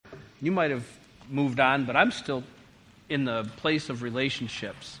You might have moved on, but I'm still in the place of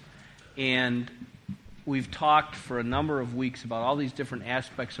relationships. And we've talked for a number of weeks about all these different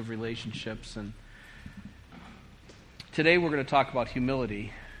aspects of relationships. And today we're going to talk about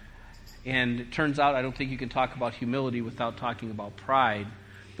humility. And it turns out I don't think you can talk about humility without talking about pride.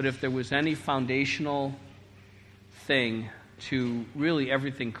 But if there was any foundational thing to really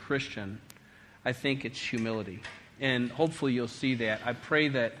everything Christian, I think it's humility. And hopefully you'll see that. I pray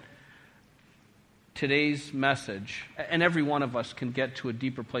that today's message, and every one of us can get to a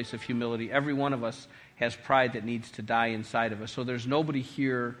deeper place of humility. Every one of us has pride that needs to die inside of us. So there's nobody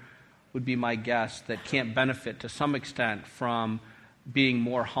here, would be my guess, that can't benefit to some extent from being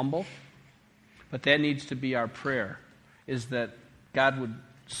more humble. But that needs to be our prayer, is that God would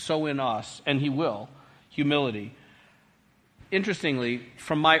sow in us, and He will, humility. Interestingly,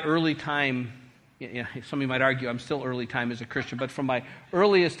 from my early time, some of you might argue I'm still early time as a Christian, but from my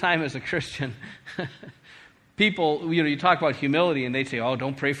earliest time as a Christian, people, you talk about humility and they'd say, oh,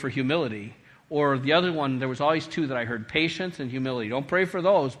 don't pray for humility. Or the other one, there was always two that I heard, patience and humility. Don't pray for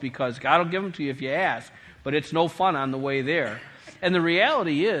those because God will give them to you if you ask, but it's no fun on the way there. And the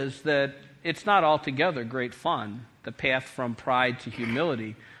reality is that it's not altogether great fun, the path from pride to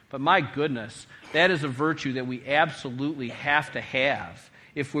humility. But my goodness, that is a virtue that we absolutely have to have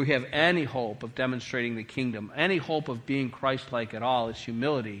if we have any hope of demonstrating the kingdom, any hope of being Christ-like at all, is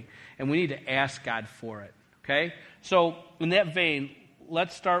humility. And we need to ask God for it, okay? So in that vein,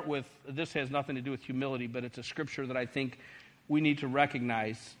 let's start with, this has nothing to do with humility, but it's a scripture that I think we need to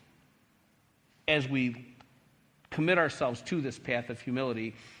recognize as we commit ourselves to this path of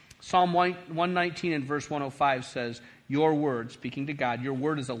humility. Psalm 119 and verse 105 says, your word, speaking to God, your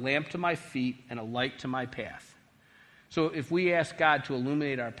word is a lamp to my feet and a light to my path. So if we ask God to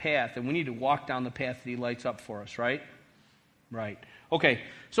illuminate our path, then we need to walk down the path that He lights up for us, right? Right. Okay,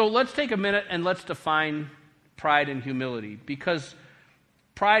 so let's take a minute and let's define pride and humility, because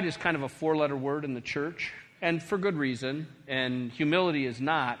pride is kind of a four-letter word in the church, and for good reason, and humility is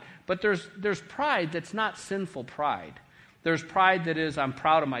not. But there's pride that's not sinful pride. There's pride that is, I'm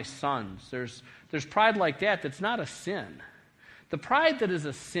proud of my sons. There's pride like that that's not a sin. The pride that is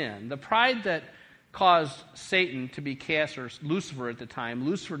a sin, the pride that caused Satan to be cast, or Lucifer at the time,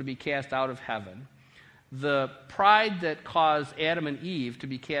 Lucifer to be cast out of heaven, the pride that caused Adam and Eve to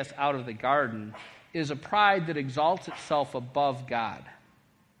be cast out of the garden, is a pride that exalts itself above God.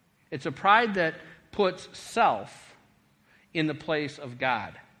 It's a pride that puts self in the place of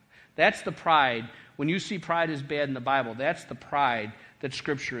God. That's the pride. When you see pride is bad in the Bible, that's the pride that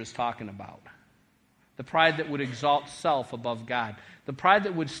Scripture is talking about. The pride that would exalt self above God. The pride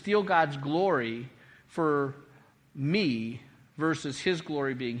that would steal God's glory for me versus His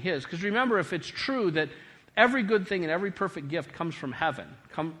glory being His. Because remember, if it's true that every good thing and every perfect gift comes from heaven,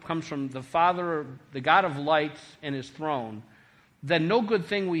 comes from the Father, the God of lights and His throne, then no good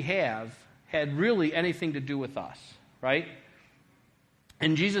thing we have had really anything to do with us, right?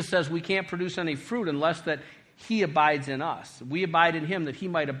 And Jesus says we can't produce any fruit unless that He abides in us. We abide in Him that He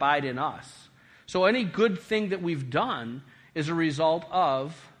might abide in us. So any good thing that we've done is a result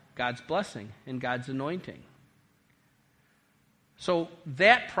of God's blessing and God's anointing. So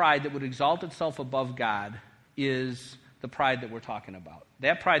that pride that would exalt itself above God is the pride that we're talking about.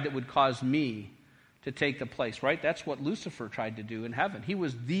 That pride that would cause me to take the place, right? That's what Lucifer tried to do in heaven. He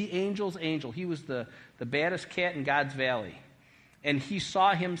was the angel's angel. He was the baddest cat in God's valley. And he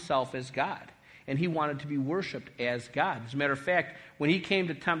saw himself as God. And he wanted to be worshipped as God. As a matter of fact, when he came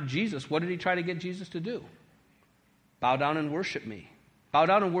to tempt Jesus, what did he try to get Jesus to do? Bow down and worship me. Bow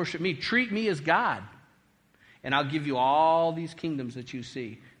down and worship me. Treat me as God. And I'll give you all these kingdoms that you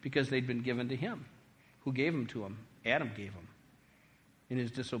see, because they'd been given to him. Who gave them to him? Adam gave them. In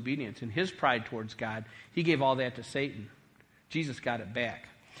his disobedience, in his pride towards God, he gave all that to Satan. Jesus got it back.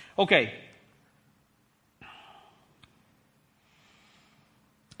 Okay.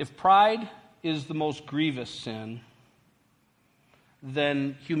 If pride is the most grievous sin,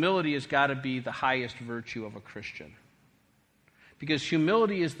 then humility has got to be the highest virtue of a Christian. Because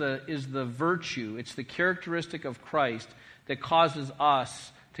humility is the virtue, it's the characteristic of Christ that causes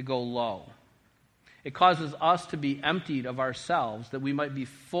us to go low. It causes us to be emptied of ourselves, that we might be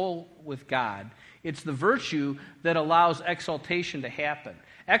full with God. It's the virtue that allows exaltation to happen.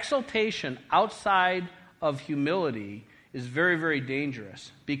 Exaltation outside of humility is very, very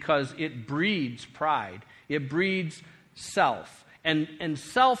dangerous, because it breeds pride. It breeds self. And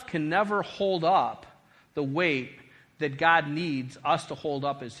self can never hold up the weight that God needs us to hold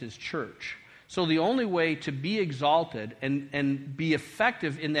up as His church. So the only way to be exalted and be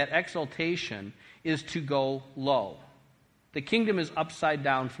effective in that exaltation is to go low. The kingdom is upside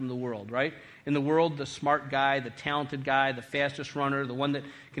down from the world, right? In the world, the smart guy, the talented guy, the fastest runner, the one that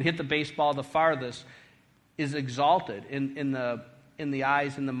can hit the baseball the farthest is exalted in the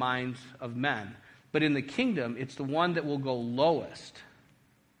eyes and the minds of men. But in the kingdom, it's the one that will go lowest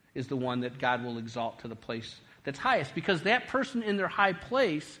is the one that God will exalt to the place that's highest, because that person in their high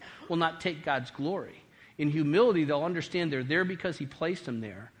place will not take God's glory. In humility, they'll understand they're there because he placed them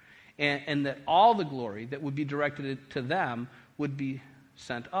there, and that all the glory that would be directed to them would be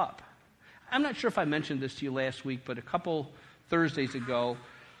sent up. I'm not sure if I mentioned this to you last week, but a couple Thursdays ago,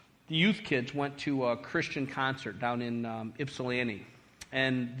 the youth kids went to a Christian concert down in Ypsilanti.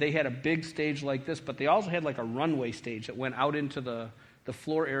 And they had a big stage like this, but they also had like a runway stage that went out into the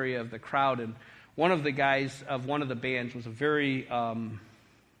floor area of the crowd. And one of the guys of one of the bands was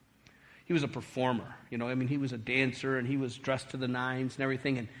he was a performer. He was a dancer, and he was dressed to the nines and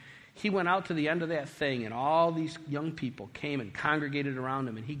everything. And he went out to the end of that thing, and all these young people came and congregated around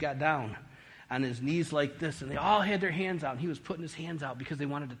him, and he got down on his knees like this, and they all had their hands out, and he was putting his hands out because they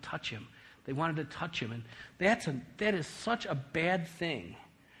wanted to touch him. They wanted to touch him, and that is such a bad thing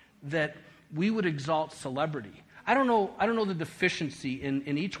that we would exalt celebrity. I don't know the deficiency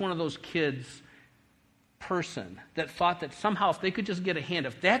in each one of those kids' person that thought that somehow if they could just get a hand,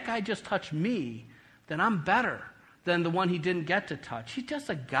 if that guy just touched me, then I'm better than the one he didn't get to touch. He's just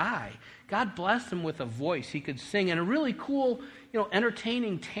a guy. God blessed him with a voice. He could sing, and a really cool,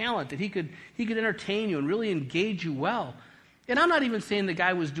 entertaining talent that he could entertain you and really engage you well. And I'm not even saying the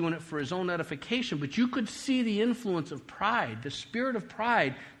guy was doing it for his own edification, but you could see the influence of pride, the spirit of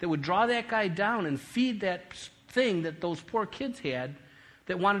pride that would draw that guy down and feed that thing that those poor kids had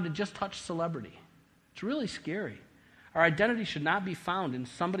that wanted to just touch celebrity. It's really scary. Our identity should not be found in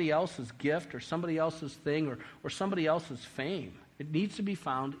somebody else's gift or somebody else's thing or somebody else's fame. It needs to be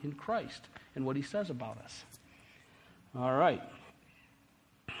found in Christ and what he says about us. All right.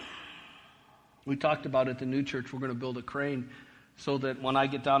 We talked about at the new church, we're going to build a crane so that when I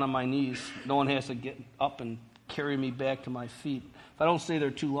get down on my knees, no one has to get up and carry me back to my feet. If I don't stay there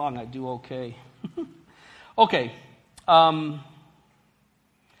too long, I do okay. Okay.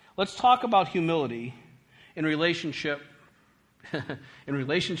 Let's talk about humility in relationship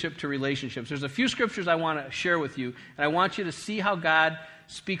to relationships. There's a few scriptures I want to share with you, and I want you to see how God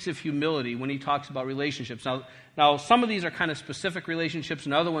speaks of humility when he talks about relationships. Now, some of these are kind of specific relationships,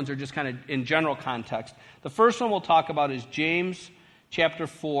 and other ones are just kind of in general context. The first one we'll talk about is James chapter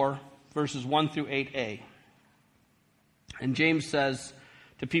 4, verses 1 through 8a. And James says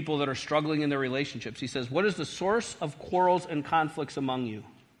to people that are struggling in their relationships, he says, "What is the source of quarrels and conflicts among you?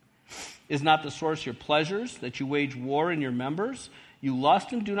 Is not the source your pleasures, that you wage war in your members? You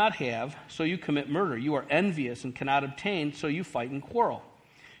lust and do not have, so you commit murder. You are envious and cannot obtain, so you fight and quarrel.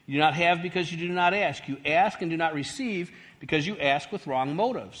 You do not have because you do not ask. You ask and do not receive because you ask with wrong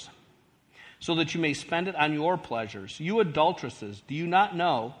motives, so that you may spend it on your pleasures. You adulteresses, do you not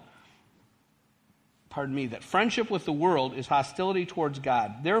know, that friendship with the world is hostility towards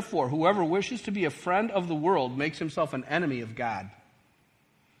God? Therefore, whoever wishes to be a friend of the world makes himself an enemy of God.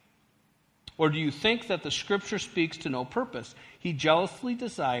 Or do you think that the Scripture speaks to no purpose? He jealously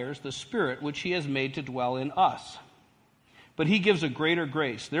desires the Spirit which he has made to dwell in us. But he gives a greater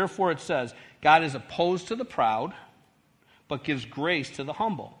grace. Therefore it says, God is opposed to the proud, but gives grace to the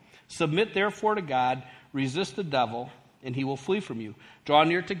humble. Submit therefore to God, resist the devil, and he will flee from you. Draw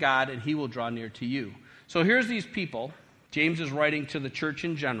near to God, and he will draw near to you." So here's these people. James is writing to the church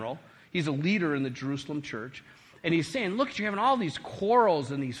in general. He's a leader in the Jerusalem church. And he's saying, look, you're having all these quarrels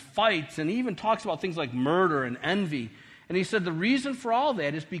and these fights, and he even talks about things like murder and envy. And he said the reason for all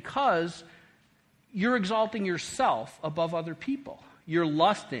that is because you're exalting yourself above other people. You're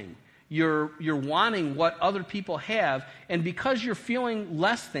lusting. You're wanting what other people have. And because you're feeling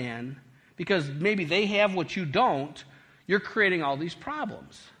less than, because maybe they have what you don't, you're creating all these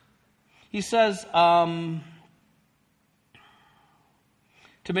problems. He says,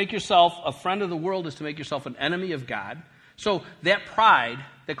 to make yourself a friend of the world is to make yourself an enemy of God. So that pride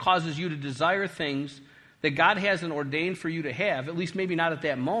that causes you to desire things that God hasn't ordained for you to have, at least maybe not at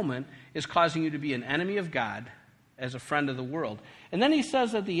that moment, is causing you to be an enemy of God as a friend of the world. And then he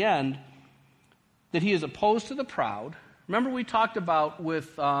says at the end that he is opposed to the proud. Remember we talked about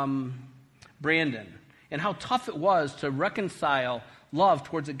with Brandon and how tough it was to reconcile love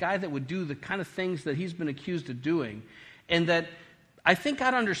towards a guy that would do the kind of things that he's been accused of doing. And that I think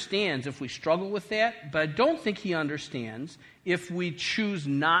God understands if we struggle with that, but I don't think he understands if we choose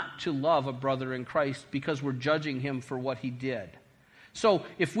not to love a brother in Christ because we're judging him for what he did. So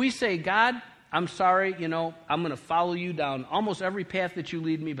if we say, God, I'm sorry, I'm going to follow you down almost every path that you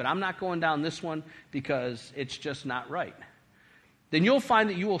lead me, but I'm not going down this one because it's just not right. then you'll find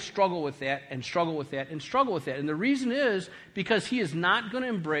that you will struggle with that and struggle with that and struggle with that. And the reason is because he is not going to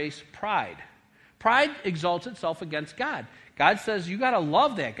embrace pride. Pride exalts itself against God. God says, you got to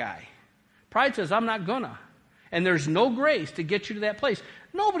love that guy. Pride says, I'm not gonna. And there's no grace to get you to that place.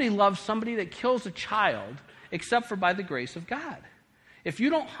 Nobody loves somebody that kills a child except for by the grace of God. If you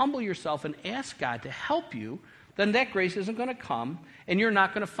don't humble yourself and ask God to help you, then that grace isn't going to come, and you're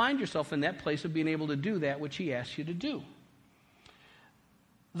not going to find yourself in that place of being able to do that which he asks you to do.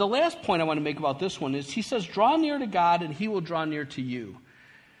 The last point I want to make about this one is he says, draw near to God and he will draw near to you.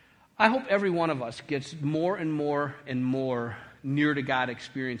 I hope every one of us gets more and more and more near to God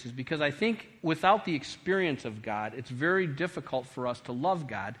experiences, because I think without the experience of God, it's very difficult for us to love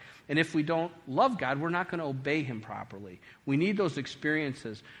God. And if we don't love God, we're not going to obey him properly. We need those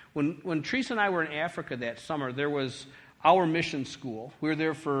experiences. When Teresa and I were in Africa that summer, there was our mission school. We were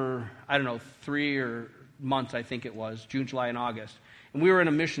there for, 3 months, I think it was, June, July, and August. And we were in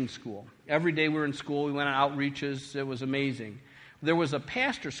a mission school. Every day we were in school. We went on outreaches. It was amazing. There was a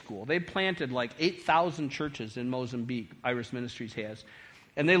pastor school. They planted like 8,000 churches in Mozambique, Iris Ministries has.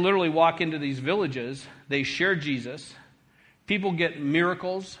 And they literally walk into these villages. They share Jesus. People get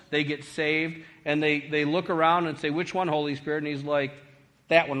miracles. They get saved. And they look around and say, which one, Holy Spirit? And he's like,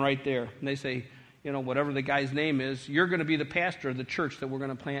 that one right there. And they say, whatever the guy's name is, you're going to be the pastor of the church that we're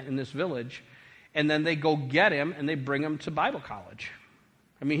going to plant in this village. And then they go get him and they bring him to Bible college.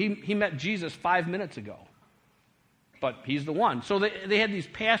 I mean, he met Jesus 5 minutes ago. But he's the one. So they had these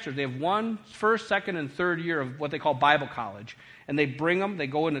pastors. They have first, second, and third year of what they call Bible college. And they bring them, they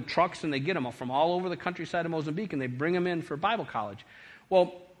go into trucks and they get them from all over the countryside of Mozambique and they bring them in for Bible college.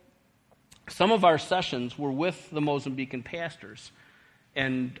 Well, some of our sessions were with the Mozambican pastors.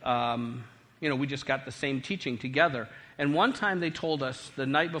 And, we just got the same teaching together. And one time they told us the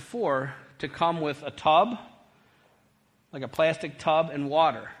night before to come with a tub, like a plastic tub, and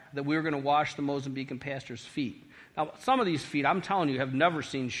water, that we were going to wash the Mozambican pastors' feet. Now, some of these feet, I'm telling you, have never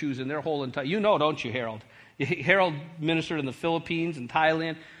seen shoes in their whole entire... You know, don't you, Harold? Harold ministered in the Philippines and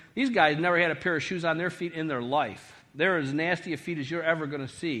Thailand. These guys never had a pair of shoes on their feet in their life. They're as nasty a feet as you're ever going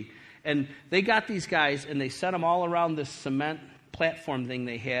to see. And they got these guys, and they set them all around this cement platform thing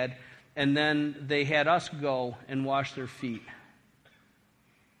they had, and then they had us go and wash their feet.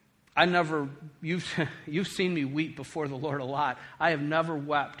 You've seen me weep before the Lord a lot. I have never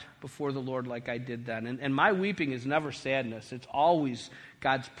wept before the Lord like I did then. And my weeping is never sadness. It's always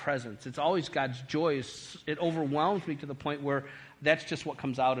God's presence. It's always God's joy. It overwhelms me to the point where that's just what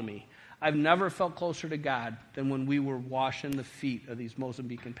comes out of me. I've never felt closer to God than when we were washing the feet of these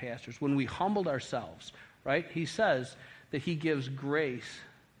Mozambican pastors. When we humbled ourselves, right? He says that he gives grace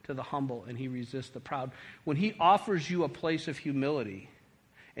to the humble and he resists the proud. When he offers you a place of humility,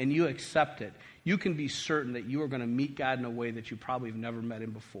 and you accept it, you can be certain that you are going to meet God in a way that you probably have never met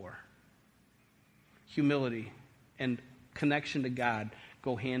him before. Humility and connection to God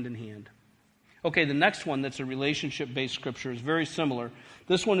go hand in hand. Okay, the next one that's a relationship-based scripture is very similar.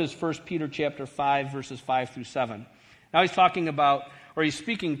 This one is 1 Peter chapter 5, verses 5 through 7. Now he's he's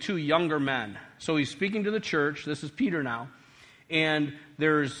speaking to younger men. So he's speaking to the church. This is Peter now. And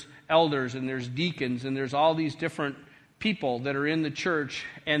there's elders and there's deacons and there's all these different people that are in the church,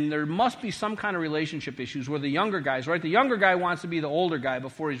 and there must be some kind of relationship issues where the younger guys, right? The younger guy wants to be the older guy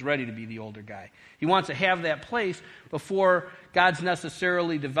before he's ready to be the older guy. He wants to have that place before God's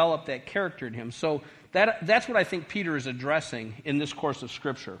necessarily developed that character in him. So that's what I think Peter is addressing in this course of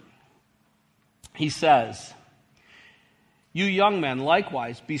Scripture. He says, you young men,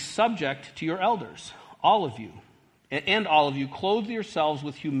 likewise, be subject to your elders, all of you, and all of you, clothe yourselves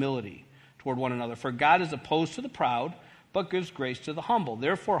with humility toward one another. For God is opposed to the proud, but gives grace to the humble.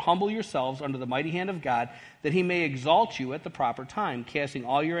 Therefore, humble yourselves under the mighty hand of God, that he may exalt you at the proper time, casting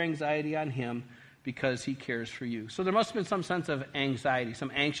all your anxiety on him, because he cares for you. So there must have been some sense of anxiety, some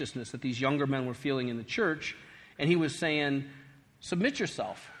anxiousness that these younger men were feeling in the church, and he was saying, submit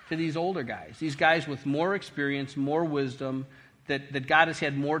yourself to these older guys, these guys with more experience, more wisdom, that God has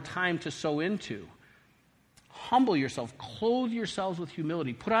had more time to sow into. Humble yourself, clothe yourselves with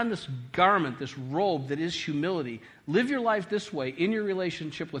humility. Put on this garment, this robe that is humility. Live your life this way in your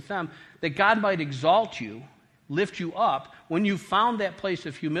relationship with them, that God might exalt you, lift you up when you found that place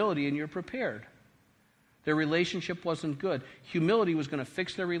of humility and you're prepared. Their relationship wasn't good. Humility was going to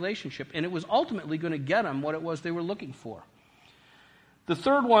fix their relationship, and it was ultimately going to get them what it was they were looking for. The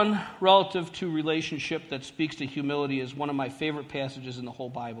third one, relative to relationship that speaks to humility, is one of my favorite passages in the whole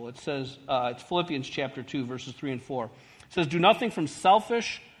Bible. It says, it's Philippians chapter 2, verses 3 and 4. It says, do nothing from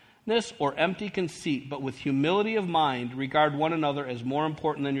selfish or empty conceit, but with humility of mind, regard one another as more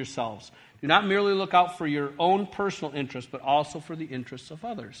important than yourselves. Do not merely look out for your own personal interests, but also for the interests of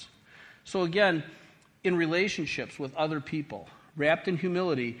others. So again, in relationships with other people, wrapped in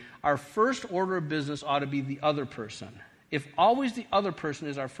humility, our first order of business ought to be the other person. If always the other person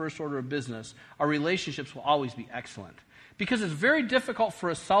is our first order of business, our relationships will always be excellent. Because it's very difficult for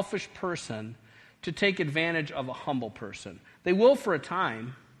a selfish person to take advantage of a humble person. They will for a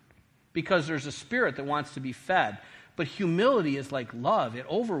time, because there's a spirit that wants to be fed. But humility is like love. It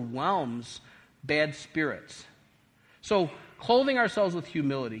overwhelms bad spirits. So clothing ourselves with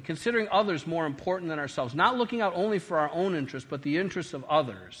humility, considering others more important than ourselves, not looking out only for our own interests, but the interests of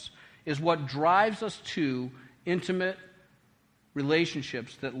others, is what drives us to intimate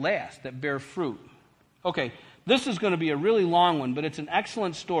relationships that last, that bear fruit. Okay, this is going to be a really long one, but it's an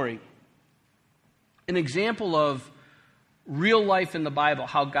excellent story. An example of real life in the Bible,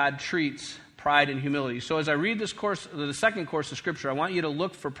 how God treats pride and humility. So as I read this course, the second course of Scripture, I want you to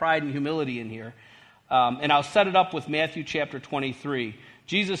look for pride and humility in here. And I'll set it up with Matthew chapter 23.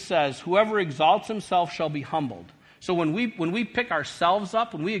 Jesus says, whoever exalts himself shall be humbled. So when we pick ourselves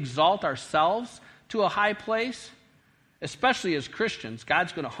up, when we exalt ourselves to a high place, especially as Christians,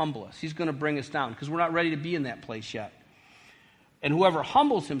 God's going to humble us. He's going to bring us down because we're not ready to be in that place yet. And whoever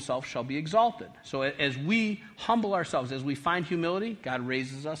humbles himself shall be exalted. So as we humble ourselves, as we find humility, God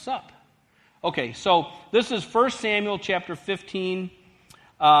raises us up. Okay, so this is 1 Samuel chapter 15.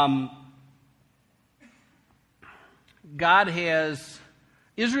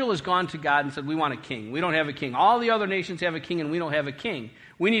 Israel has gone to God and said, we want a king. We don't have a king. All the other nations have a king and we don't have a king.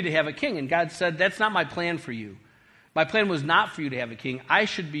 We need to have a king. And God said, that's not my plan for you. My plan was not for you to have a king. I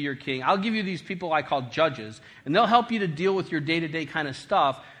should be your king. I'll give you these people I call judges, and they'll help you to deal with your day-to-day kind of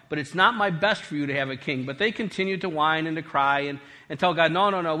stuff, but it's not my best for you to have a king. But they continued to whine and to cry and tell God,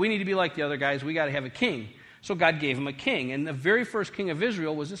 no, we need to be like the other guys. We got to have a king. So God gave him a king, and the very first king of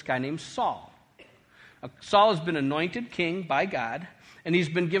Israel was this guy named Saul. Saul has been anointed king by God, and he's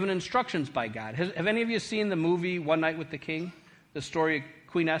been given instructions by God. Have any of you seen the movie One Night with the King? The story of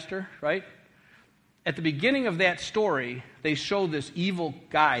Queen Esther, right? At the beginning of that story, they show this evil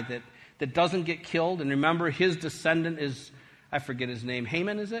guy that doesn't get killed. And remember, his descendant is, I forget his name,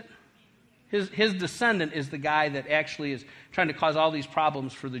 Haman, is it? His descendant is the guy that actually is trying to cause all these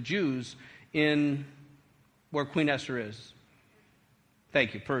problems for the Jews in where Queen Esther is.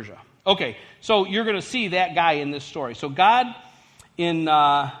 Thank you, Persia. Okay, so you're going to see that guy in this story. So God, in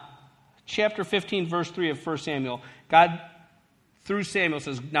chapter 15, verse 3 of 1 Samuel, God, through Samuel,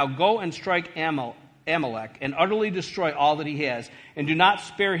 says, now go and strike Amalek and utterly destroy all that he has, and do not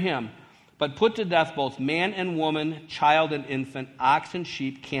spare him, but put to death both man and woman, child and infant, ox and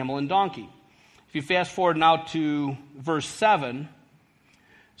sheep, camel and donkey. If you fast forward now to verse 7,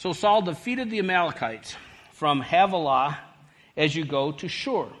 so Saul defeated the Amalekites from Havilah as you go to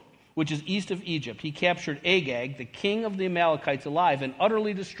Shur, which is east of Egypt. He captured Agag, the king of the Amalekites, alive, and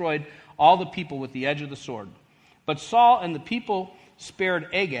utterly destroyed all the people with the edge of the sword. But Saul and the people spared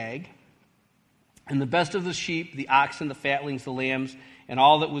Agag, and the best of the sheep, the oxen, the fatlings, the lambs, and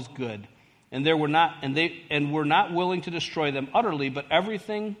all that was good. And were not willing to destroy them utterly, but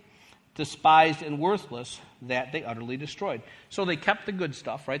everything despised and worthless that they utterly destroyed. So they kept the good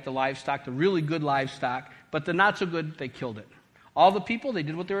stuff, right? The livestock, the really good livestock, but the not so good, they killed it. All the people, they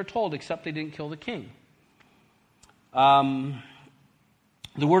did what they were told, except they didn't kill the king. The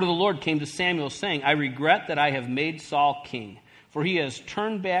word of the Lord came to Samuel, saying, I regret that I have made Saul king, for he has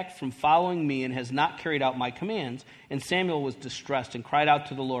turned back from following me and has not carried out my commands. And Samuel was distressed and cried out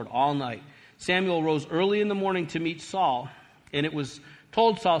to the Lord all night. Samuel rose early in the morning to meet Saul, and it was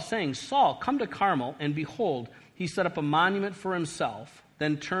told Saul, saying, Saul, come to Carmel, and behold, he set up a monument for himself,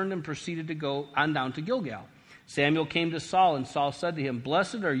 then turned and proceeded to go on down to Gilgal. Samuel came to Saul, and Saul said to him,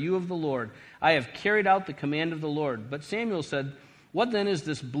 Blessed are you of the Lord. I have carried out the command of the Lord. But Samuel said, What then is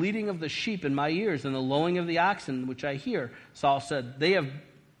this bleating of the sheep in my ears and the lowing of the oxen which I hear? Saul said, They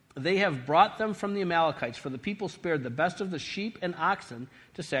have brought them from the Amalekites, for the people spared the best of the sheep and oxen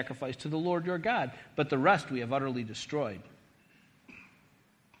to sacrifice to the Lord your God, but the rest we have utterly destroyed.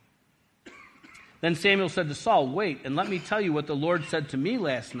 Then Samuel said to Saul, Wait, and let me tell you what the Lord said to me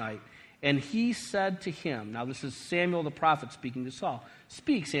last night. And he said to him, now this is Samuel the prophet speaking to Saul.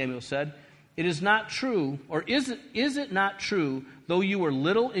 Speak, Samuel said. It is not true, or is it not true, though you were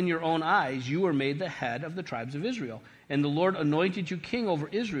little in your own eyes, you were made the head of the tribes of Israel. And the Lord anointed you king over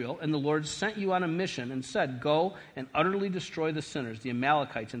Israel, and the Lord sent you on a mission and said, Go and utterly destroy the sinners, the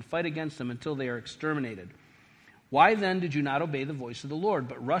Amalekites, and fight against them until they are exterminated. Why then did you not obey the voice of the Lord,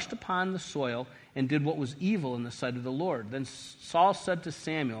 but rushed upon the soil and did what was evil in the sight of the Lord? Then Saul said to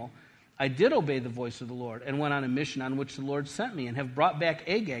Samuel, I did obey the voice of the Lord and went on a mission on which the Lord sent me, and have brought back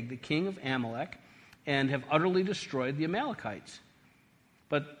Agag, the king of Amalek, and have utterly destroyed the Amalekites.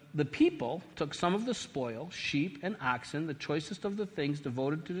 But the people took some of the spoil, sheep and oxen, the choicest of the things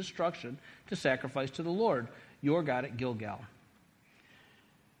devoted to destruction, to sacrifice to the Lord, your God, at Gilgal.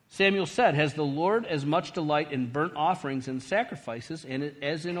 Samuel said, Has the Lord as much delight in burnt offerings and sacrifices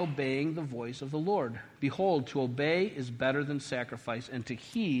as in obeying the voice of the Lord? Behold, to obey is better than sacrifice, and to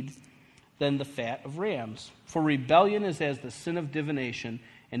heed than the fat of rams. For rebellion is as the sin of divination,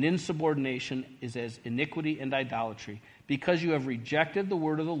 and insubordination is as iniquity and idolatry. Because you have rejected the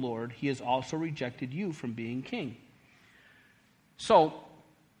word of the Lord, he has also rejected you from being king. So,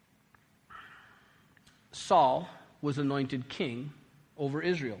 Saul was anointed king over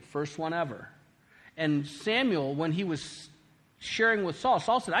Israel, first one ever. And Samuel, when he was sharing with Saul,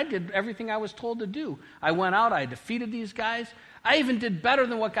 Saul said, I did everything I was told to do. I went out, I defeated these guys. I even did better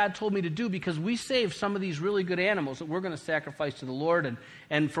than what God told me to do, because we saved some of these really good animals that we're going to sacrifice to the Lord.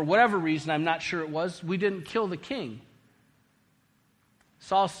 And for whatever reason, I'm not sure it was, we didn't kill the king.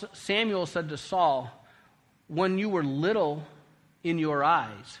 Samuel said to Saul, when you were little in your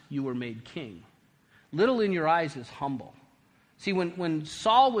eyes, you were made king. Little in your eyes is humble. See, when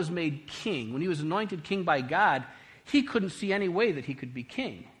Saul was made king, when he was anointed king by God, he couldn't see any way that he could be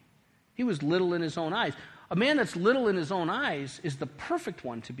king. He was little in his own eyes. A man that's little in his own eyes is the perfect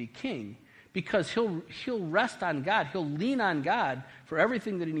one to be king, because he'll rest on God. He'll lean on God for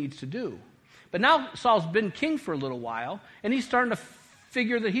everything that he needs to do. But now Saul's been king for a little while, and he's starting to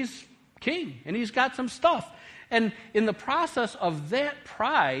figure that he's king, and he's got some stuff. And in the process of that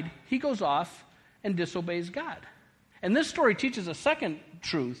pride, he goes off and disobeys God. And this story teaches a second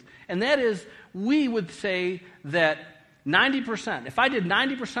truth, and that is, we would say that 90%, if I did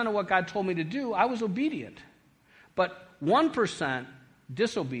 90% of what God told me to do, I was obedient. But 1%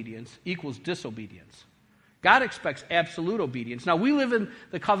 disobedience equals disobedience. God expects absolute obedience. Now, we live in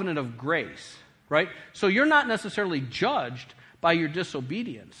the covenant of grace, right? So you're not necessarily judged by your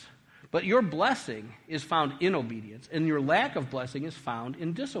disobedience, but your blessing is found in obedience, and your lack of blessing is found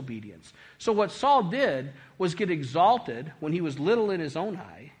in disobedience. So what Saul did was get exalted when he was little in his own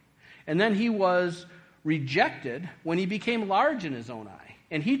eye, and then he was rejected when he became large in his own eye.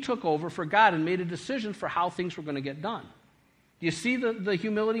 And he took over for God and made a decision for how things were going to get done. Do you see the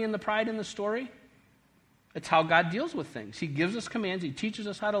humility and the pride in the story? It's how God deals with things. He gives us commands, he teaches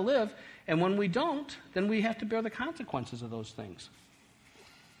us how to live, and when we don't, then we have to bear the consequences of those things.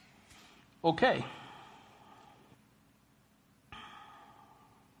 Okay.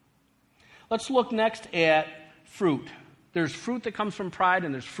 Let's look next at fruit. There's fruit that comes from pride,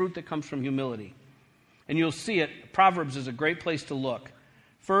 and there's fruit that comes from humility. And you'll see it. Proverbs is a great place to look.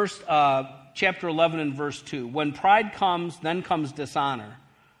 First, chapter 11 and verse 2. When pride comes, then comes dishonor,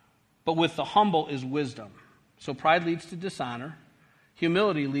 but with the humble is wisdom. So pride leads to dishonor.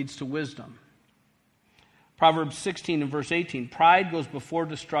 Humility leads to wisdom. Proverbs 16 and verse 18. Pride goes before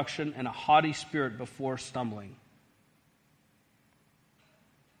destruction, and a haughty spirit before stumbling.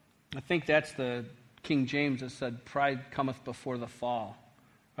 I think that's the King James that said, pride cometh before the fall.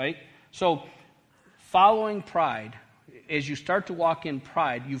 Right? So, following pride, as you start to walk in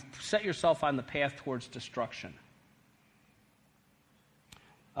pride, you've set yourself on the path towards destruction.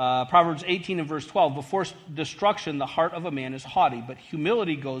 Proverbs 18 and verse 12, before destruction the heart of a man is haughty, but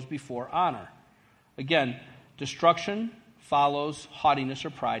humility goes before honor. Again, destruction follows haughtiness or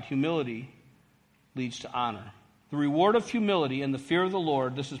pride. Humility leads to honor. The reward of humility and the fear of the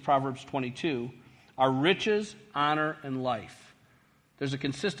Lord, this is Proverbs 22, are riches, honor, and life. There's a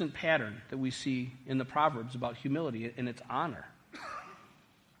consistent pattern that we see in the Proverbs about humility, and it's honor.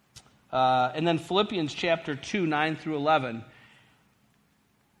 And then Philippians chapter 2, 9 through 11.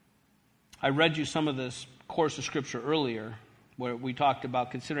 I read you some of this course of Scripture earlier, where we talked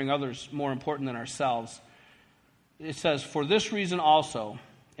about considering others more important than ourselves. It says, for this reason also,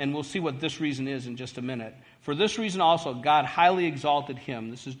 and we'll see what this reason is in just a minute. For this reason also, God highly exalted him,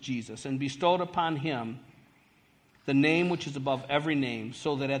 this is Jesus, and bestowed upon him the name which is above every name,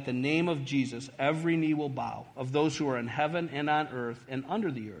 so that at the name of Jesus every knee will bow, of those who are in heaven and on earth and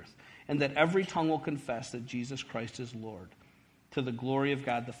under the earth, and that every tongue will confess that Jesus Christ is Lord, to the glory of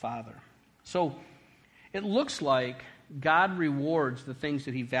God the Father. So it looks like God rewards the things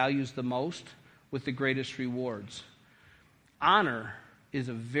that he values the most with the greatest rewards. Honor is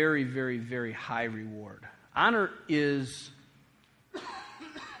a very, very, very high reward. Honor is,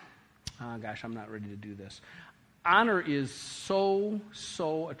 I'm not ready to do this. Honor is so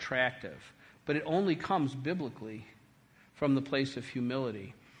attractive, but it only comes biblically from the place of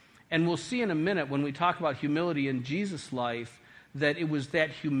humility. And we'll see in a minute when we talk about humility in Jesus' life that it was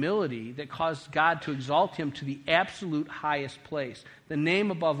that humility that caused God to exalt him to the absolute highest place, the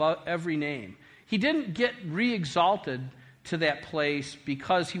name above every name. He didn't get re-exalted to that place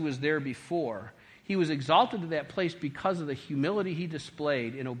because he was there before. He was exalted to that place because of the humility he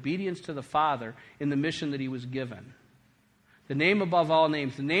displayed in obedience to the Father in the mission that he was given. The name above all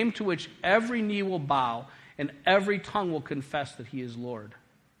names, the name to which every knee will bow and every tongue will confess that he is Lord.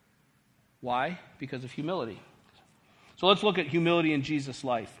 Why? Because of humility. So let's look at humility in Jesus'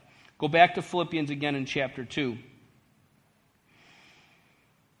 life. Go back to Philippians again in chapter 2.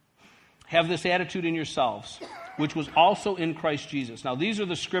 Have this attitude in yourselves, which was also in Christ Jesus. Now, these are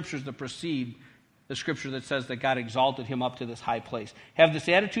the scriptures that precede the scripture that says that God exalted him up to this high place. Have this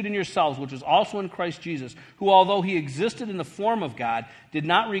attitude in yourselves, which was also in Christ Jesus, who, although he existed in the form of God, did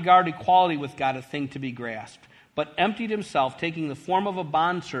not regard equality with God a thing to be grasped, but emptied himself, taking the form of a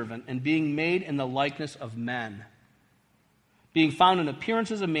bondservant and being made in the likeness of men. Being found in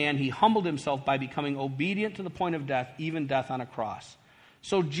appearance as a man, he humbled himself by becoming obedient to the point of death, even death on a cross.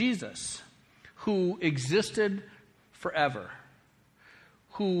 So Jesus, who existed forever,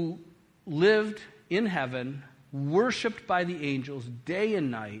 who lived in heaven, worshipped by the angels day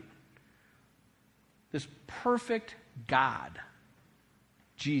and night, this perfect God,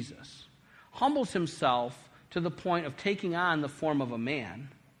 Jesus, humbles himself to the point of taking on the form of a man,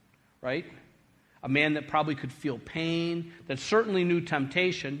 right? A man that probably could feel pain, that certainly knew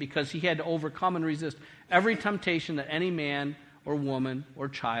temptation because he had to overcome and resist every temptation that any man or woman or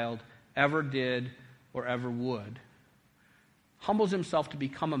child ever did or ever would. Humbles himself to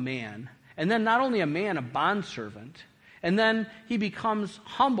become a man, and then not only a man, a bondservant, and then he becomes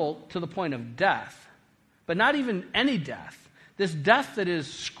humble to the point of death, but not even any death. This death that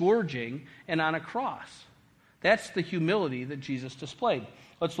is scourging and on a cross. That's the humility that Jesus displayed.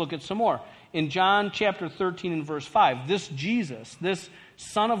 Let's look at some more. In John chapter 13 and verse 5, this Jesus, this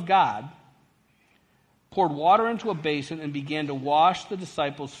Son of God, poured water into a basin and began to wash the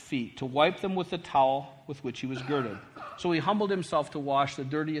disciples' feet, to wipe them with the towel with which he was girded. So he humbled himself to wash the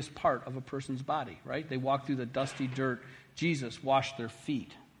dirtiest part of a person's body, right? They walked through the dusty dirt. Jesus washed their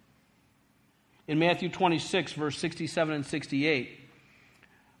feet. In Matthew 26, verse 67 and 68,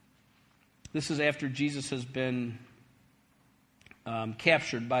 this is after Jesus has been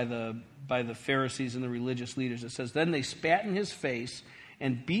captured by the Pharisees and the religious leaders. It says, then they spat in his face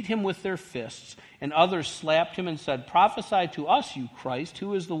and beat him with their fists, and others slapped him and said, prophesy to us, you Christ,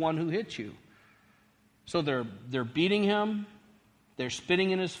 who is the one who hit you? So they're beating him, they're spitting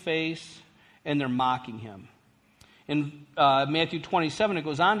in his face, and they're mocking him. In Matthew 27, it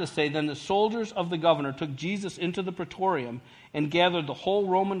goes on to say, then the soldiers of the governor took Jesus into the praetorium and gathered the whole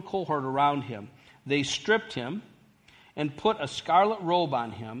Roman cohort around him. They stripped him and put a scarlet robe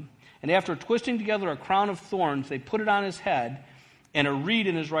on him, and after twisting together a crown of thorns, they put it on his head and a reed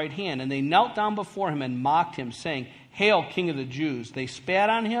in his right hand. And they knelt down before him and mocked him, saying, Hail, King of the Jews. They spat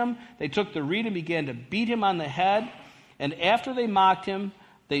on him, they took the reed and began to beat him on the head. And after they mocked him,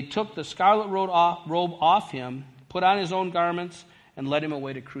 they took the scarlet robe off him, put on his own garments, and led him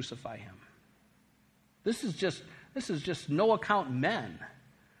away to crucify him. This is just no account men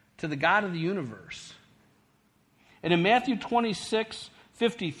to the God of the universe. And in Matthew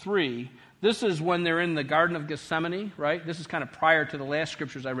 26:53, this is when they're in the Garden of Gethsemane, right? This is kind of prior to the last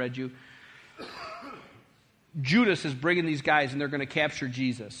scriptures I read you. Judas is bringing these guys, and they're going to capture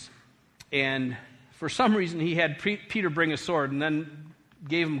Jesus. And for some reason, he had Peter bring a sword and then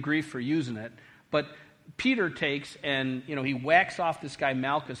gave him grief for using it. But Peter takes and, he whacks off this guy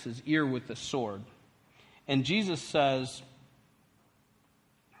Malchus's ear with the sword. And Jesus says,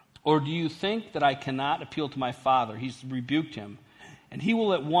 or do you think that I cannot appeal to my Father? He's rebuked him. And he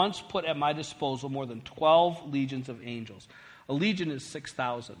will at once put at my disposal more than 12 legions of angels. A legion is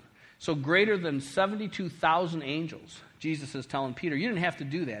 6,000. So greater than 72,000 angels. Jesus is telling Peter, you didn't have to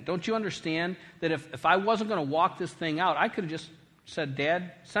do that. Don't you understand that if I wasn't going to walk this thing out, I could have just said,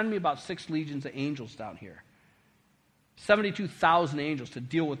 Dad, send me about 6 legions of angels down here. 72,000 angels to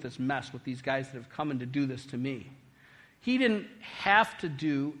deal with this mess with these guys that have come in to do this to me. He didn't have to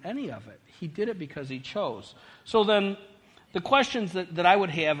do any of it. He did it because he chose. So then, the questions that I would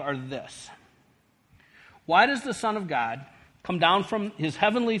have are this. Why does the Son of God come down from his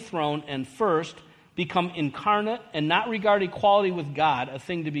heavenly throne and first become incarnate and not regard equality with God a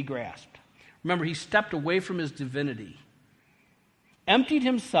thing to be grasped? Remember, he stepped away from his divinity, emptied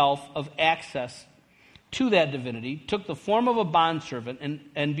himself of access to that divinity, took the form of a bondservant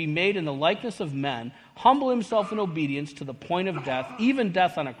and be made in the likeness of men, humble himself in obedience to the point of death, even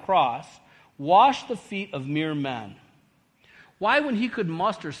death on a cross. wash the feet of mere men. Why, when he could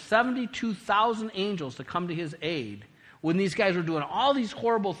muster 72,000 angels to come to his aid, when these guys were doing all these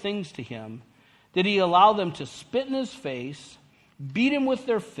horrible things to him, did he allow them to spit in his face, beat him with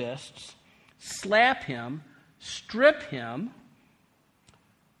their fists, slap him, strip him,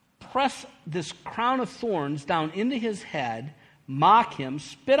 press this crown of thorns down into his head, mock him,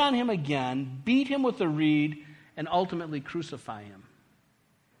 spit on him again, beat him with a reed, and ultimately crucify him?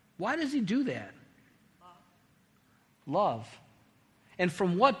 Why does he do that? Love. And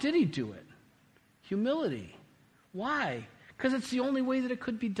from what did he do it? Humility. Why? Because it's the only way that it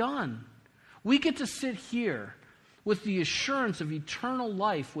could be done. We get to sit here with the assurance of eternal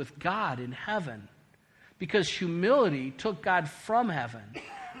life with God in heaven because humility took God from heaven,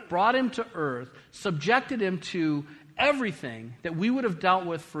 brought him to earth, subjected him to everything that we would have dealt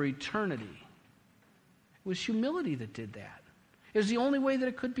with for eternity. It was humility that did that. It was the only way that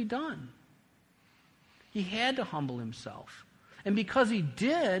it could be done. He had to humble himself. And because he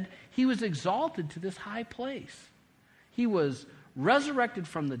did, he was exalted to this high place. He was resurrected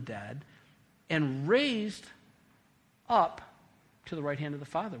from the dead and raised up to the right hand of the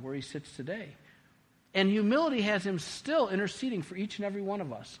Father, where he sits today. And humility has him still interceding for each and every one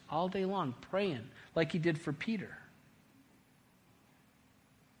of us all day long, praying like he did for Peter.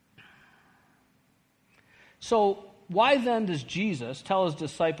 So why then does Jesus tell his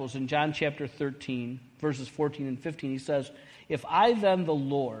disciples in John chapter 13, verses 14 and 15, he says, "If I then, the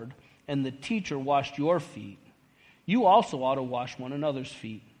Lord and the teacher, washed your feet, you also ought to wash one another's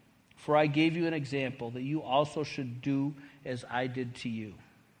feet. For I gave you an example that you also should do as I did to you."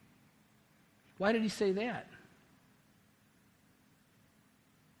 Why did he say that?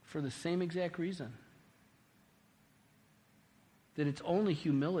 For the same exact reason. That it's only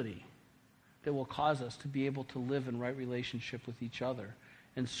humility that will cause us to be able to live in right relationship with each other,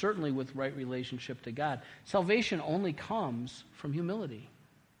 and certainly with right relationship to God. Salvation only comes from humility.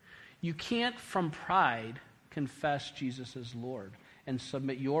 You can't, from pride, confess Jesus as Lord and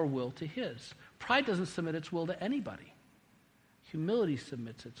submit your will to his. Pride doesn't submit its will to anybody. Humility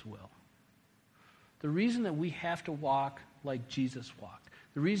submits its will. The reason that we have to walk like Jesus walked,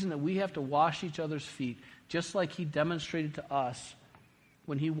 the reason that we have to wash each other's feet, just like he demonstrated to us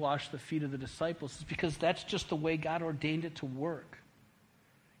when he washed the feet of the disciples, is because that's just the way God ordained it to work.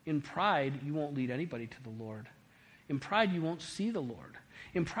 In pride, you won't lead anybody to the Lord. In pride, you won't see the Lord.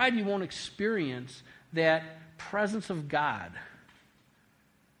 In pride, you won't experience that presence of God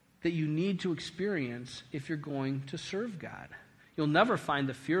that you need to experience if you're going to serve God. You'll never find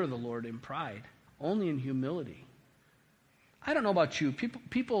the fear of the Lord in pride, only in humility. I don't know about you.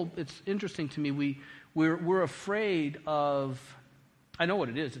 People, it's interesting to me, we're afraid of, I know what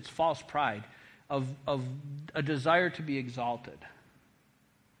it is, it's false pride, of a desire to be exalted.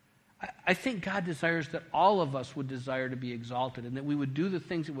 I think God desires that all of us would desire to be exalted and that we would do the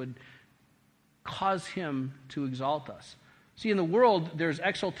things that would cause him to exalt us. See, in the world, there's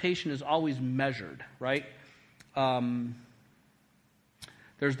exaltation is always measured, right?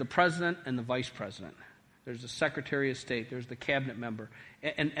 There's the president and the vice president. There's the secretary of state. There's the cabinet member.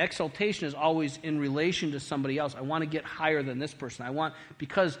 And exaltation is always in relation to somebody else. I want to get higher than this person.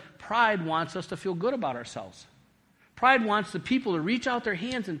 Because pride wants us to feel good about ourselves. Pride wants the people to reach out their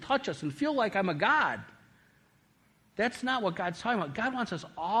hands and touch us and feel like I'm a god. That's not what God's talking about. God wants us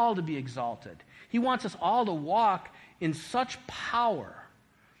all to be exalted. He wants us all to walk in such power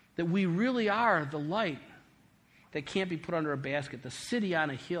that we really are the light that can't be put under a basket, the city on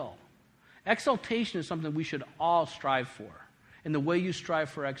a hill. Exaltation is something we should all strive for. And the way you strive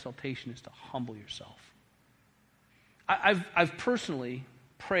for exaltation is to humble yourself. I've personally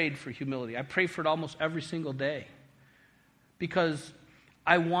prayed for humility. I pray for it almost every single day because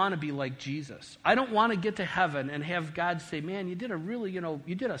I want to be like Jesus. I don't want to get to heaven and have God say, man, you did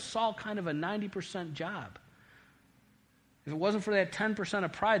a Saul kind of a 90% job. If it wasn't for that 10%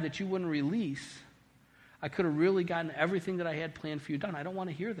 of pride that you wouldn't release, I could have really gotten everything that I had planned for you done. I don't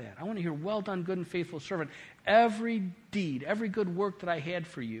want to hear that. I want to hear, well done, good and faithful servant. Every deed, every good work that I had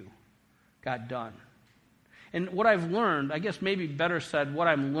for you got done. And what I've learned, I guess maybe better said, what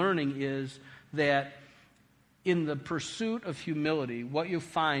I'm learning is that in the pursuit of humility, what you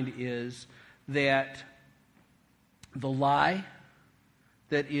find is that the lie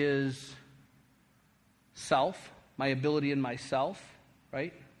that is self, my ability in myself,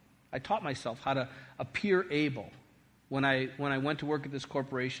 right? I taught myself how to appear able. When I went to work at this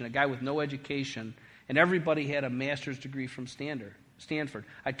corporation, a guy with no education, and everybody had a master's degree from Stanford.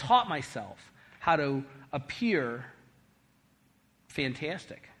 I taught myself how to appear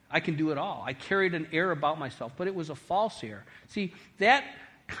fantastic. I can do it all. I carried an air about myself, but it was a false air. See, that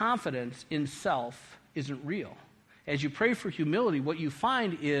confidence in self isn't real. As you pray for humility, what you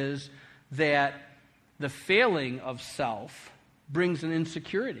find is that the failing of self brings an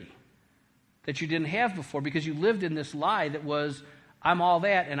insecurity that you didn't have before because you lived in this lie that was, I'm all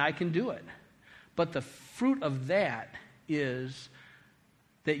that and I can do it. But the fruit of that is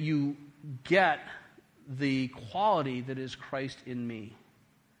that you get the quality that is Christ in me.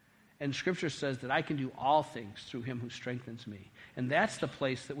 And Scripture says that I can do all things through him who strengthens me. And that's the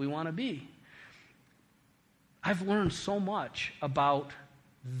place that we want to be. I've learned so much about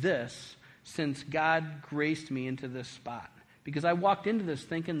this since God graced me into this spot. Because I walked into this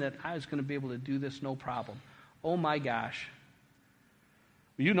thinking that I was going to be able to do this no problem. Oh my gosh.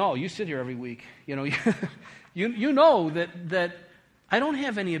 You know, you sit here every week. You know, you know that I don't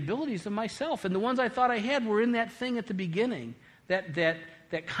have any abilities of myself. And the ones I thought I had were in that thing at the beginning.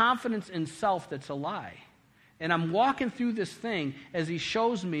 That confidence in self that's a lie. And I'm walking through this thing as he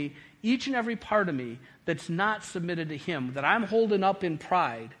shows me each and every part of me that's not submitted to him, that I'm holding up in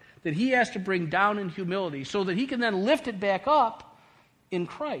pride, that he has to bring down in humility so that he can then lift it back up in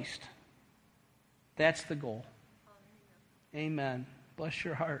Christ. That's the goal. Amen. Bless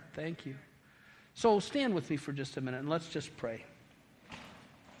your heart. Thank you. So stand with me for just a minute and let's just pray.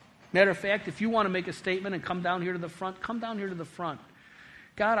 Matter of fact, if you want to make a statement and come down here to the front, come down here to the front.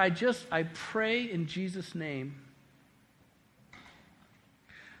 God, I pray in Jesus' name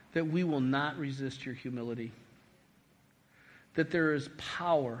that we will not resist your humility. That there is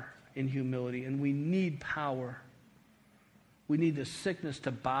power in humility, and we need power. We need the sickness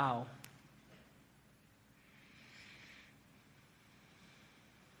to bow.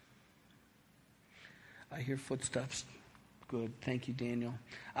 I hear footsteps. Good. Thank you, Daniel.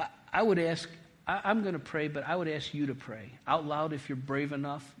 I would ask, I'm going to pray, but I would ask you to pray out loud if you're brave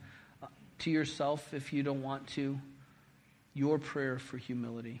enough, to yourself if you don't want to. Your prayer for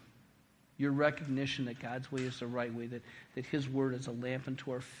humility. Your recognition that God's way is the right way, that his word is a lamp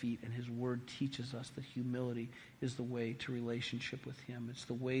unto our feet, and his word teaches us that humility is the way to relationship with him. It's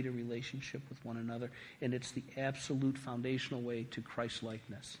the way to relationship with one another, and it's the absolute foundational way to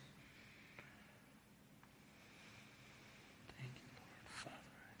Christ-likeness. Thank you, Lord. Father,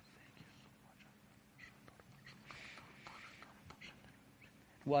 I thank you so much.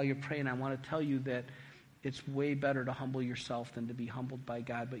 While you're praying, I want to tell you that it's way better to humble yourself than to be humbled by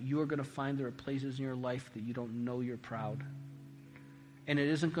God. But you are going to find there are places in your life that you don't know you're proud. And it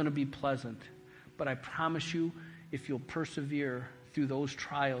isn't going to be pleasant. But I promise you, if you'll persevere through those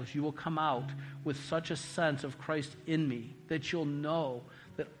trials, you will come out with such a sense of Christ in me that you'll know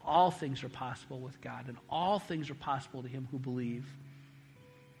that all things are possible with God and all things are possible to him who believe.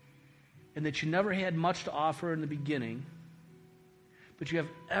 And that you never had much to offer in the beginning, but you have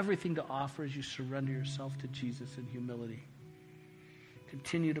everything to offer as you surrender yourself to Jesus in humility.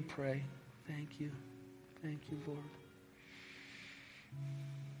 Continue to pray. Thank you. Thank you, Lord.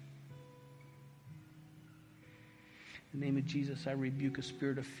 In the name of Jesus, I rebuke a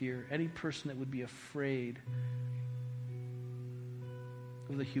spirit of fear. Any person that would be afraid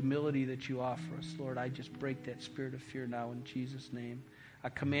of the humility that you offer us, Lord, I just break that spirit of fear now in Jesus' name. I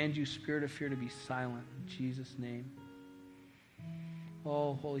command you, spirit of fear, to be silent in Jesus' name.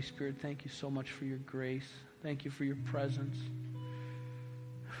 Oh, Holy Spirit, thank you so much for your grace. Thank you for your presence.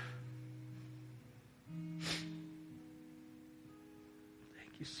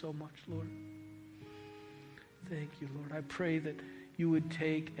 Thank you so much, Lord. Thank you, Lord. I pray that you would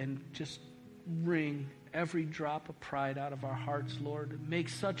take and just wring every drop of pride out of our hearts, Lord. Make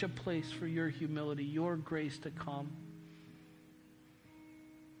such a place for your humility, your grace to come.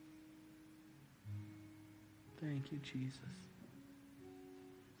 Thank you, Jesus.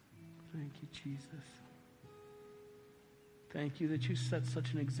 Thank you, Jesus. Thank you that you set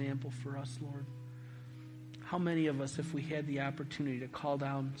such an example for us, Lord. How many of us, if we had the opportunity to call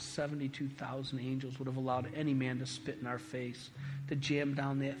down 72,000 angels, would have allowed any man to spit in our face, to jam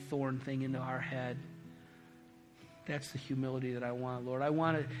down that thorn thing into our head? That's the humility that I want, Lord. I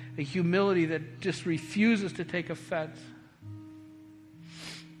want a humility that just refuses to take offense.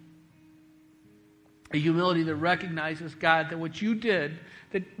 A humility that recognizes, God, that what you did,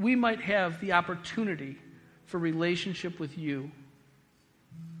 that we might have the opportunity for relationship with you.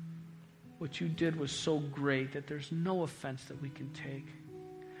 What you did was so great that there's no offense that we can take.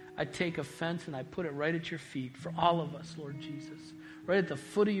 I take offense and I put it right at your feet for all of us, Lord Jesus. Right at the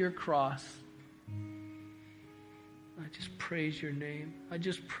foot of your cross. I just praise your name. I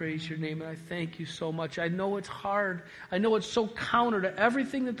just praise your name, and I thank you so much. I know it's hard. I know it's so counter to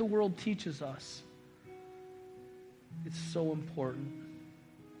everything that the world teaches us. It's so important.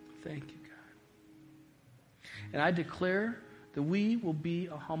 Thank you, God. And I declare that we will be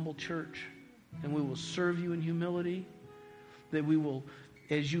a humble church and we will serve you in humility, that we will,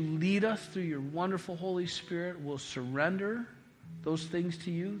 as you lead us through your wonderful Holy Spirit, will surrender those things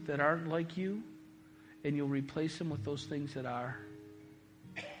to you that aren't like you, and you'll replace them with those things that are.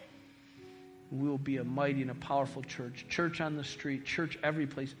 We will be a mighty and a powerful church. Church on the street, church every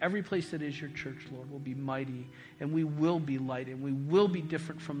place that is your church, Lord, will be mighty, and we will be light, and we will be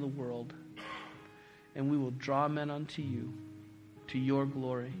different from the world, and we will draw men unto you, to your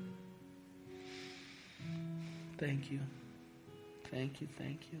glory. Thank you. Thank you,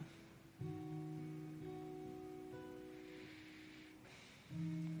 thank you.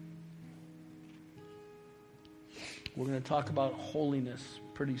 We're going to talk about holiness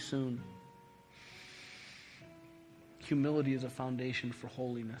pretty soon. Humility is a foundation for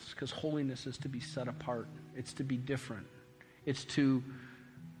holiness, because holiness is to be set apart. It's to be different. It's to,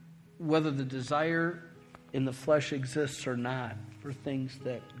 whether the desire in the flesh exists or not, for things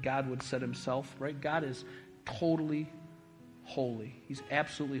that God would set himself, right? God is totally holy. He's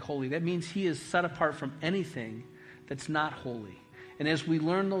absolutely holy. That means he is set apart from anything that's not holy. And as we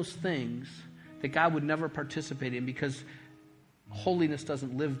learn those things that God would never participate in, because holiness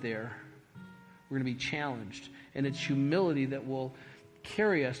doesn't live there, we're going to be challenged. And it's humility that will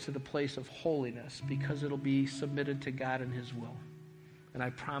carry us to the place of holiness, because it'll be submitted to God and his will. And I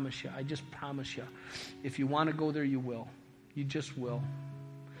promise you, I just promise you, if you want to go there, you will. You just will.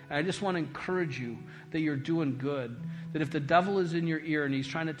 And I just want to encourage you that you're doing good. That if the devil is in your ear and he's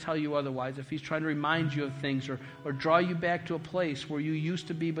trying to tell you otherwise, if he's trying to remind you of things or draw you back to a place where you used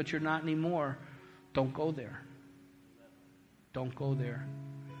to be but you're not anymore, don't go there. Don't go there.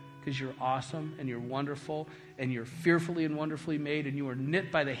 Because you're awesome and you're wonderful and you're fearfully and wonderfully made, and you were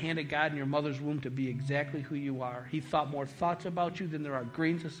knit by the hand of God in your mother's womb to be exactly who you are. He thought more thoughts about you than there are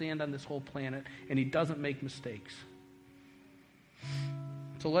grains of sand on this whole planet, and he doesn't make mistakes.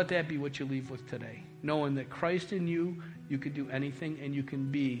 So let that be what you leave with today, knowing that Christ in you, you can do anything and you can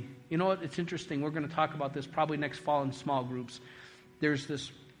be. You know what? It's interesting. We're going to talk about this probably next fall in small groups. There's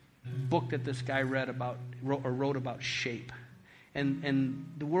this book that this guy wrote about shape.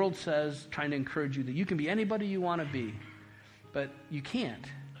 And the world says, trying to encourage you, that you can be anybody you want to be. But you can't.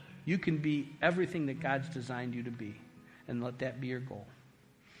 You can be everything that God's designed you to be. And let that be your goal.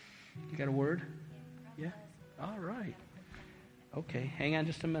 You got a word? Yeah? All right. Okay, hang on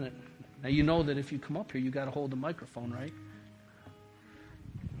just a minute. Now you know that if you come up here, you got to hold the microphone, right?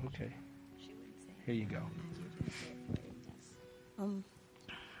 Okay. Here you go.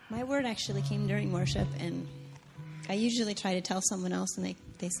 My word actually came during worship, and I usually try to tell someone else, and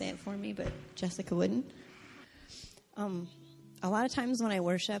they say it for me, but Jessica wouldn't. A lot of times when I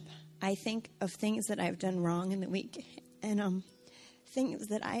worship, I think of things that I've done wrong in the week, and things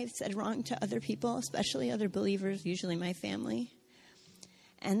that I've said wrong to other people, especially other believers, usually my family.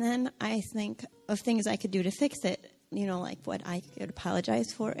 And then I think of things I could do to fix it, you know, like what I could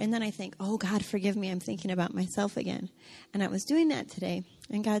apologize for. And then I think, oh, God, forgive me, I'm thinking about myself again. And I was doing that today,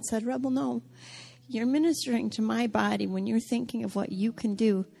 and God said, Rebel, no, you're ministering to my body when you're thinking of what you can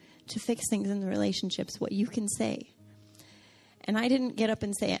do to fix things in the relationships, what you can say. And I didn't get up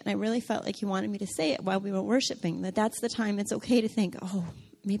and say it, and I really felt like he wanted me to say it while we were worshiping, that that's the time it's okay to think, oh,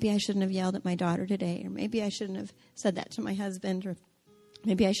 maybe I shouldn't have yelled at my daughter today, or maybe I shouldn't have said that to my husband, or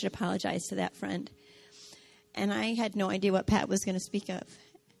maybe I should apologize to that friend. And I had no idea what Pat was going to speak of.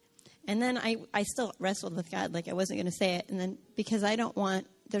 And then I still wrestled with God, like I wasn't going to say it. And then because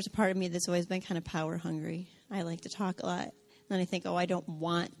there's a part of me that's always been kind of power hungry. I like to talk a lot. And then I think, I don't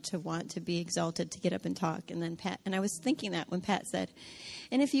want to be exalted to get up and talk. And then I was thinking that when Pat said,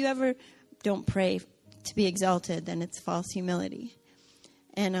 and if you ever don't pray to be exalted, then it's false humility.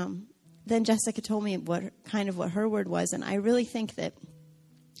 And then Jessica told me what her word was. And I really think that,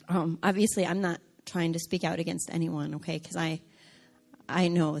 obviously I'm not trying to speak out against anyone, okay? Because I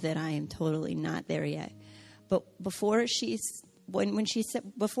know that I am totally not there yet. But before when she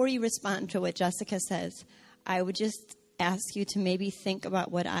said, before you respond to what Jessica says, I would just ask you to maybe think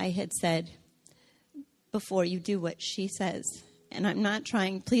about what I had said before you do what she says. And I'm not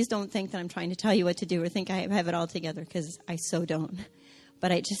please don't think that I'm trying to tell you what to do or think I have it all together, because I so don't.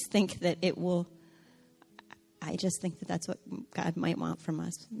 But I just think that that's what God might want from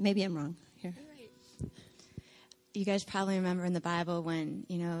us. Maybe I'm wrong here. You guys probably remember in the Bible when,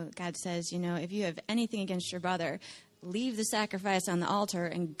 God says, if you have anything against your brother, leave the sacrifice on the altar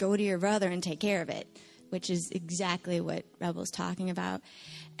and go to your brother and take care of it. which is exactly what Rebel's talking about.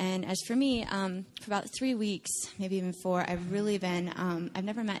 And as for me, for about 3 weeks, maybe even 4, I've really been, I've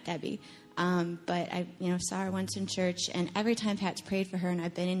never met Debbie, but I saw her once in church, and every time Pat's prayed for her and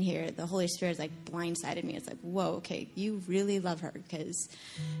I've been in here, the Holy Spirit has like blindsided me. It's like, whoa, okay, you really love her, because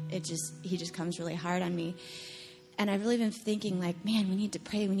he just comes really hard on me. And I've really been thinking like, man, we need to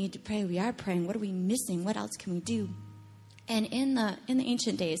pray. We are praying. What are we missing? What else can we do? And in the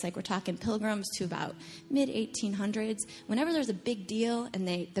ancient days, like we're talking pilgrims to about mid-1800s, whenever there was a big deal and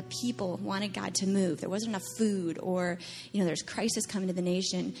the people wanted God to move, there wasn't enough food, or there's crisis coming to the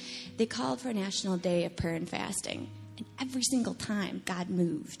nation, they called for a national day of prayer and fasting. And every single time, God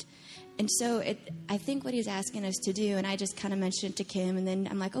moved. And so I think what he's asking us to do, and I just kind of mentioned it to Kim, and then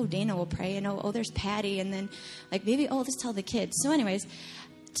I'm like, oh, Dana will pray, and oh, there's Patty, and then like maybe, let's tell the kids. So anyways,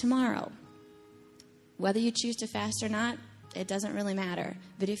 tomorrow, whether you choose to fast or not, it doesn't really matter.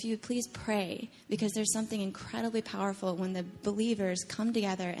 But if you would please pray, because there's something incredibly powerful when the believers come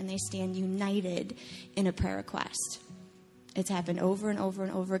together and they stand united in a prayer request. It's happened over and over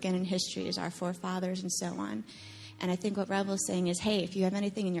and over again in history, as our forefathers and so on. And I think what Rebel is saying is, hey, if you have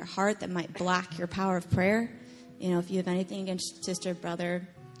anything in your heart that might block your power of prayer, if you have anything against sister, brother,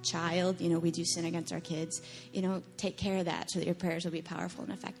 child, we do sin against our kids, take care of that so that your prayers will be powerful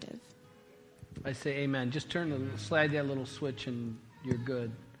and effective. I say amen. Just slide that little switch and you're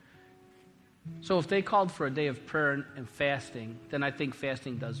good. So if they called for a day of prayer and fasting, then I think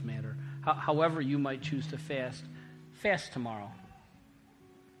fasting does matter. However you might choose to fast tomorrow.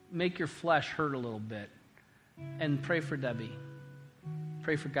 Make your flesh hurt a little bit. And pray for Debbie.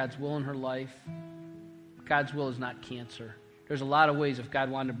 Pray for God's will in her life. God's will is not cancer. There's a lot of ways, if God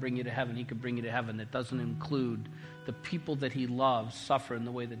wanted to bring you to heaven, he could bring you to heaven. That doesn't include the people that he loves suffer in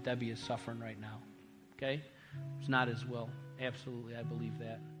the way that Debbie is suffering right now. Okay? It's not his will. Absolutely, I believe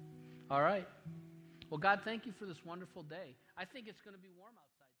that. All right. Well, God, thank you for this wonderful day. I think it's going to be warm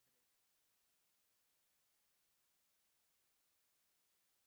outside.